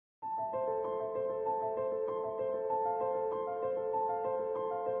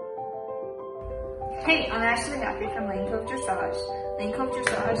Hey, I'm Ashley Haffey from Lane Cove Dressage. Lane Cove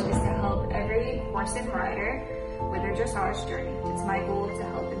Dressage is to help every horse and rider with their dressage journey. It's my goal to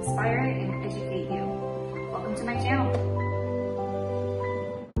help inspire and educate you. Welcome to my channel.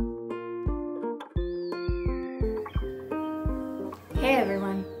 Hey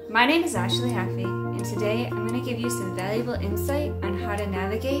everyone, my name is Ashley Haffey, and today I'm going to give you some valuable insight on how to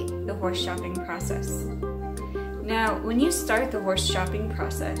navigate the horse shopping process. Now, when you start the horse shopping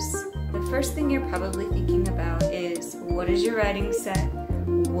process, the first thing you're probably thinking about is, what is your riding set,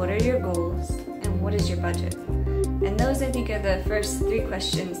 what are your goals, and what is your budget? And those, I think, are the first three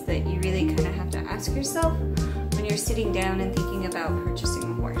questions that you really kind of have to ask yourself when you're sitting down and thinking about purchasing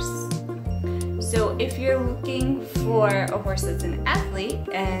a horse. So if you're looking for a horse that's an athlete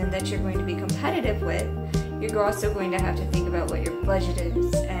and that you're going to be competitive with, you're also going to have to think about what your budget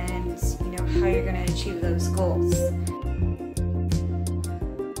is and how you're going to achieve those goals.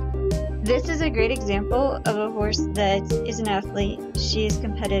 This is a great example of a horse that is an athlete. She is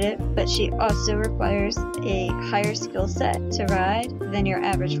competitive, but she also requires a higher skill set to ride than your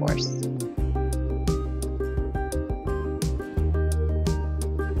average horse.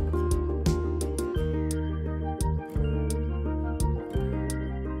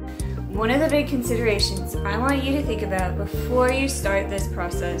 One of the big considerations I want you to think about before you start this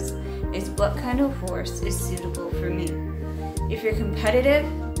process is what kind of horse is suitable for me. If you're competitive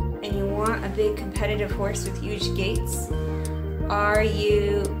and you want a big competitive horse with huge gaits, are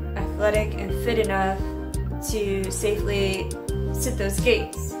you athletic and fit enough to safely sit those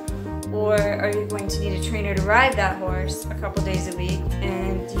gaits? Or are you going to need a trainer to ride that horse a couple days a week,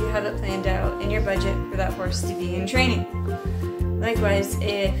 and do you have it planned out in your budget for that horse to be in training? Likewise,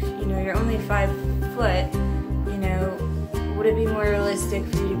 if you're only 5 foot, would it be more realistic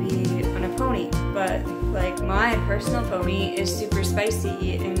for you to be on a pony? But like my personal pony is super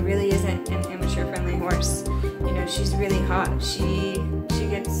spicy and really isn't an amateur friendly horse. She's really hot. She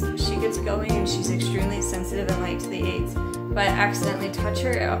gets going and she's extremely sensitive and light to the aids. If I accidentally touch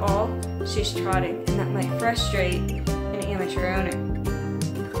her at all, she's trotting, and that might frustrate an amateur owner.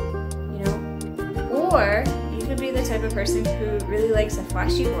 Or you could be the type of person who really likes a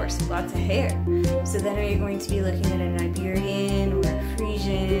flashy horse with lots of hair. So then are you going to be looking at an Iberian or a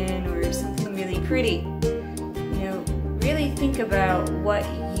Frisian or something really pretty? Really think about what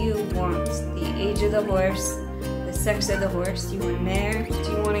you want. The age of the horse, the sex of the horse. Do you want a mare?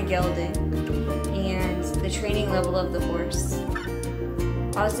 Do you want a gelding? And the training level of the horse.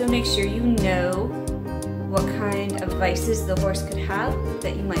 Also make sure you know what kind of vices the horse could have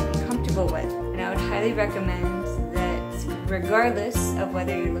that you might be comfortable with. And I would highly recommend that regardless of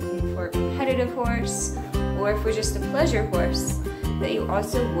whether you're looking for a competitive horse or for just a pleasure horse, that you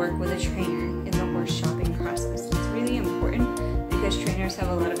also work with a trainer in the horse shopping process. It's really important because trainers have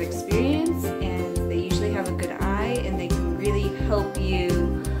a lot of experience and they usually have a good eye and they can really help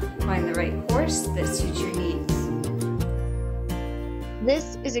you find the right horse that suits your needs.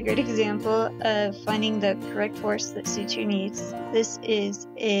 This is a great example of finding the correct horse that suits your needs. This is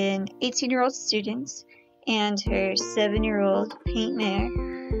an 18-year-old student and her 7-year-old paint mare.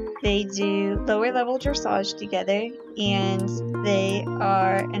 They do lower level dressage together and they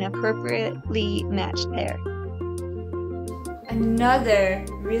are an appropriately matched pair. Another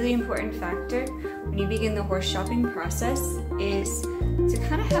really important factor when you begin the horse shopping process is to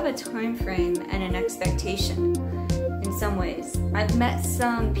kind of have a time frame and an expectation. In some ways, I've met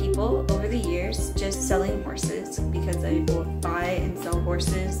some people over the years just selling horses because I both buy and sell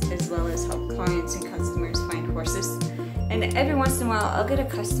horses as well as help clients and customers find horses. And every once in a while, I'll get a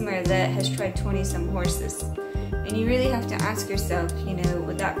customer that has tried 20-some horses. And you really have to ask yourself,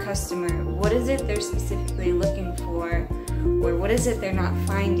 with that customer, what is it they're specifically looking for? Or what is it they're not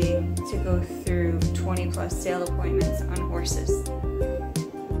finding to go through 20-plus sale appointments on horses?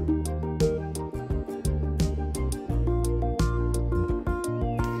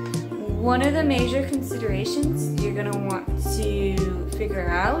 One of the major considerations you're going to want to figure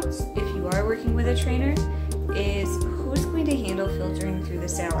out if you are working with a trainer is who's going to handle filtering through the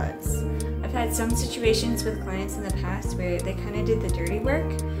sale ads. I've had some situations with clients in the past where they kind of did the dirty work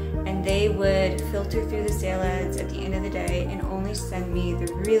and they would filter through the sale ads at the end of the day and only send me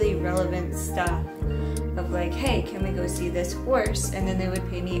the really relevant stuff of like, hey, can we go see this horse? And then they would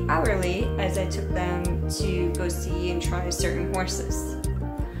pay me hourly as I took them to go see and try certain horses.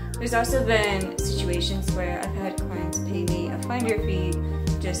 There's also been situations where I've had clients pay me a finder fee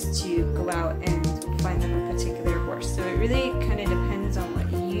just to go out and find them a particular horse. So it really kind of depends on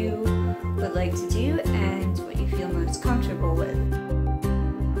what you would like to do and what you feel most comfortable with.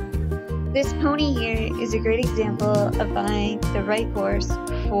 This pony here is a great example of buying the right horse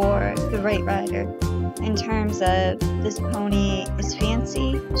for the right rider. in terms of this pony is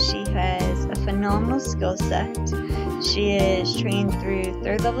fancy. She has a phenomenal skill set. She is trained through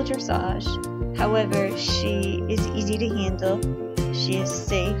 3rd level dressage. However, she is easy to handle, she is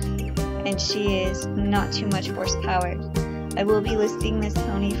safe, and she is not too much horsepower. I will be listing this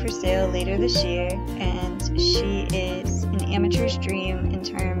pony for sale later this year, and she is an amateur's dream in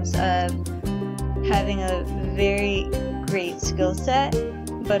terms of having a very great skill set,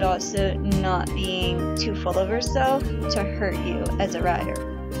 but also not being too full of herself to hurt you as a rider.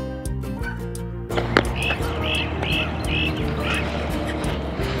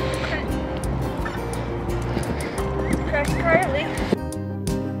 Crash Carly.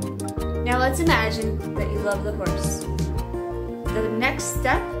 Now let's imagine that you love the horse. The next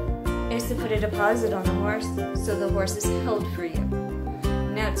step is to put a deposit on the horse so the horse is held for you.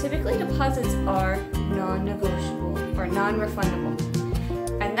 Now typically deposits are non-negotiable or non-refundable.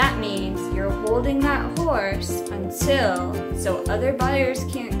 And that means you're holding that horse until, so other buyers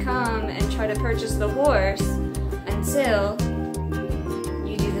can't come and try to purchase the horse until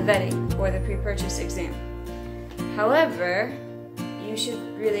you do the vetting or the pre-purchase exam. However, you should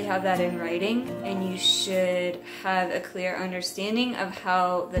really have that in writing, and you should have a clear understanding of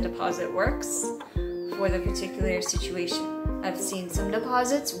how the deposit works for the particular situation. I've seen some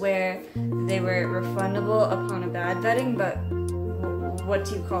deposits where they were refundable upon a bad vetting, but what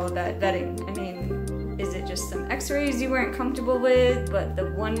do you call a bad vetting? I mean, is it just some x-rays you weren't comfortable with, but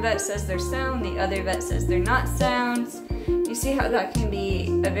the one vet says they're sound, the other vet says they're not sound? You see how that can be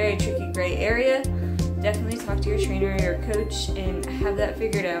a very tricky gray area? Definitely talk to your trainer or your coach and have that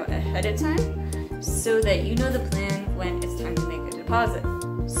figured out ahead of time so that you know the plan when it's time to make a deposit.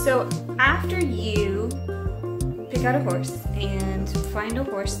 So after you pick out a horse and find a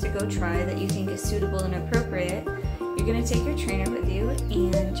horse to go try that you think is suitable and appropriate, you're going to take your trainer with you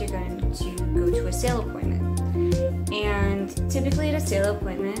and you're going to go to a sale appointment. And typically at a sale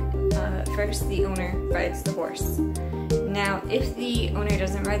appointment, first the owner rides the horse. Now, if the owner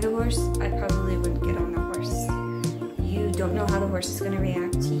doesn't ride the horse, I probably wouldn't get on the horse. You don't know how the horse is going to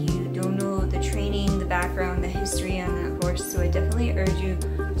react to you, don't know the training, the background, the history on that horse, so I definitely urge you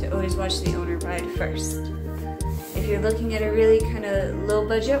to always watch the owner ride first. If you're looking at a really kind of low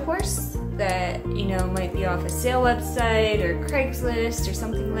budget horse that, you know, might be off a sale website or Craigslist or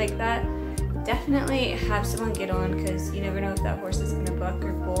something like that, definitely have someone get on, because you never know if that horse is going to buck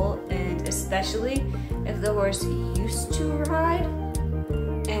or bolt, and especially if the horse used to ride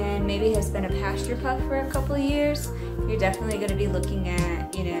and maybe has been a pasture pup for a couple of years, you're definitely going to be looking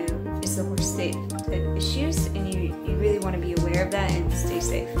at, you know, is the horse safe type issues, and you really want to be aware of that and stay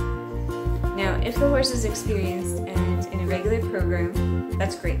safe. Now, if the horse is experienced and in a regular program,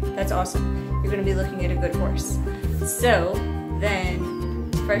 that's great, that's awesome. You're going to be looking at a good horse. So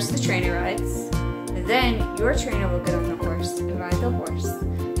then, first the trainer rides, then your trainer will get on the horse and ride the horse.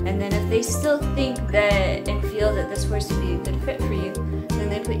 And then if they still think that and feel that this horse would be a good fit for you, then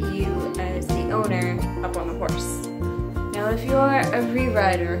they put you as the owner up on the horse. Now if you're a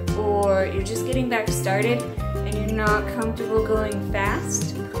re-rider or you're just getting back started and you're not comfortable going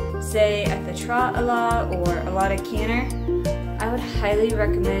fast, say at the trot a lot or a lot of canter, I would highly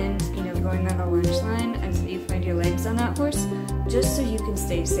recommend, you know, going on the lunge line until you find your legs on that horse, just so you can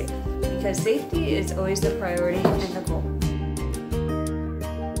stay safe, because safety is always the priority and the goal.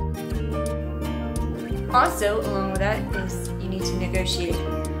 Also, along with that is you need to negotiate.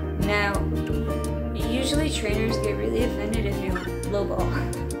 Now, usually trainers get really offended if you lowball,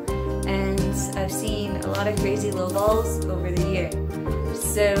 and I've seen a lot of crazy lowballs over the year.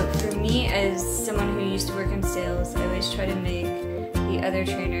 So for me, as someone who used to work in sales, I always try to make the other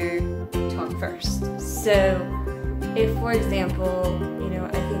trainer talk first. So if, for example, you know,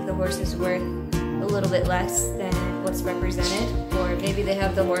 I think the horse is worth a little bit less than what's represented, or maybe they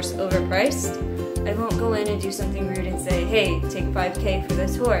have the horse overpriced, I won't go in and do something rude and say, hey, take $5K for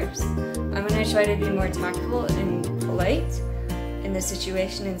this horse. I'm going to try to be more tactful and polite in the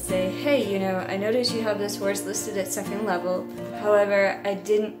situation and say, hey, you know, I noticed you have this horse listed at 2nd level. However, I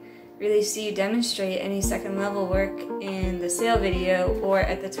didn't really see you demonstrate any 2nd level work in the sale video or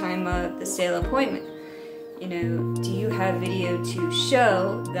at the time of the sale appointment. You know, do you have video to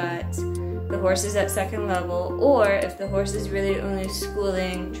show that the horse is at 2nd level, or if the horse is really only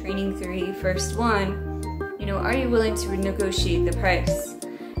schooling, training 3, first 1, you know, are you willing to negotiate the price?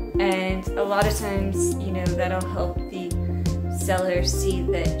 And a lot of times, you know, that'll help the seller see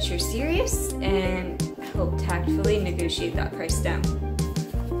that you're serious and help tactfully negotiate that price down.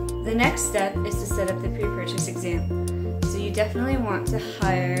 The next step is to set up the pre-purchase exam. So you definitely want to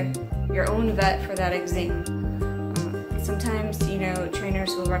hire your own vet for that exam. Sometimes,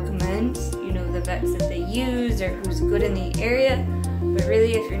 trainers will recommend, the vets that they use or who's good in the area. But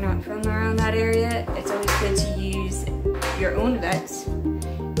really, if you're not from around that area, it's always good to use your own vets,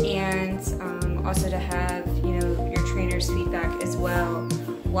 and also to have, your trainer's feedback as well,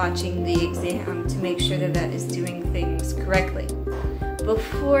 watching the exam to make sure the vet is doing things correctly.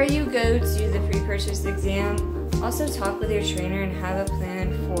 Before you go to the pre-purchase exam, also talk with your trainer and have a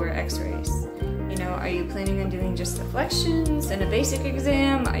plan for x-rays. Are you planning on doing just the flexions and a basic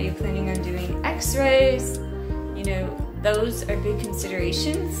exam? Are you planning on doing x-rays? Those are big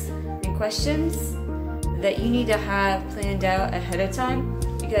considerations and questions that you need to have planned out ahead of time,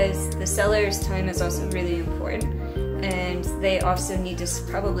 because the seller's time is also really important, and they also need to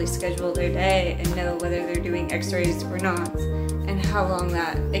probably schedule their day and know whether they're doing x-rays or not, and how long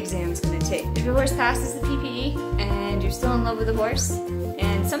that exam's going to take. If your horse passes the PPE and you're still in love with the horse,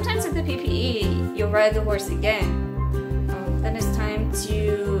 and sometimes with the PPE you'll ride the horse again, then it's time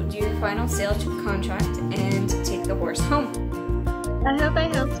to do your final sale contract and take the horse home. I hope I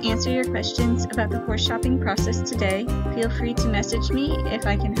helped answer your questions about the horse shopping process today. Feel free to message me if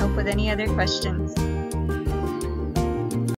I can help with any other questions.